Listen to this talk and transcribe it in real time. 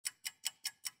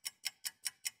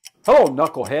Hello,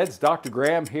 knuckleheads. Dr.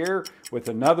 Graham here with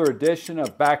another edition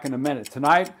of Back in a Minute.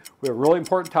 Tonight, we have a really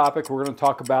important topic. We're going to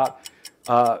talk about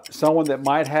someone that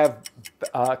might have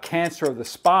cancer of the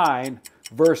spine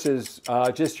versus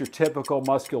just your typical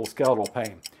musculoskeletal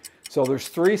pain. So there's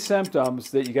three symptoms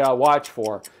that you got to watch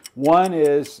for. One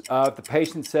is if the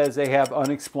patient says they have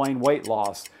unexplained weight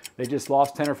loss. They just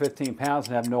lost 10 or 15 pounds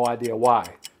and have no idea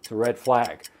why. It's a red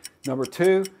flag. Number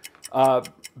two,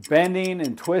 bending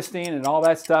and twisting and all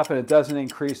that stuff, and it doesn't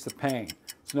increase the pain.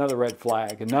 It's another red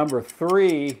flag. And number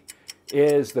three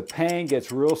is the pain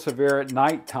gets real severe at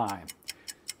nighttime.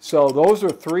 So those are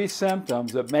three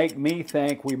symptoms that make me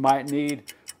think we might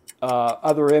need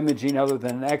other imaging other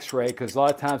than an x-ray, because a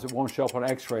lot of times it won't show up on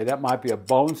x-ray. That might be a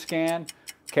bone scan,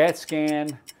 CAT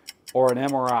scan, or an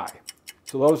MRI.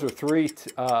 So those are three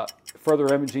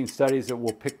further imaging studies that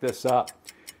will pick this up.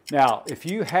 Now, if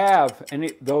you have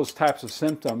any those types of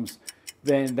symptoms,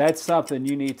 then that's something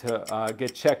you need to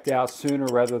get checked out sooner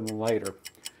rather than later.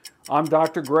 I'm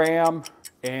Dr. Graham,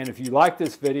 and if you like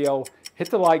this video, hit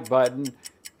the like button,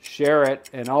 share it,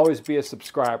 and always be a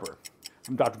subscriber.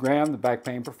 I'm Dr. Graham, the back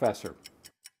pain professor.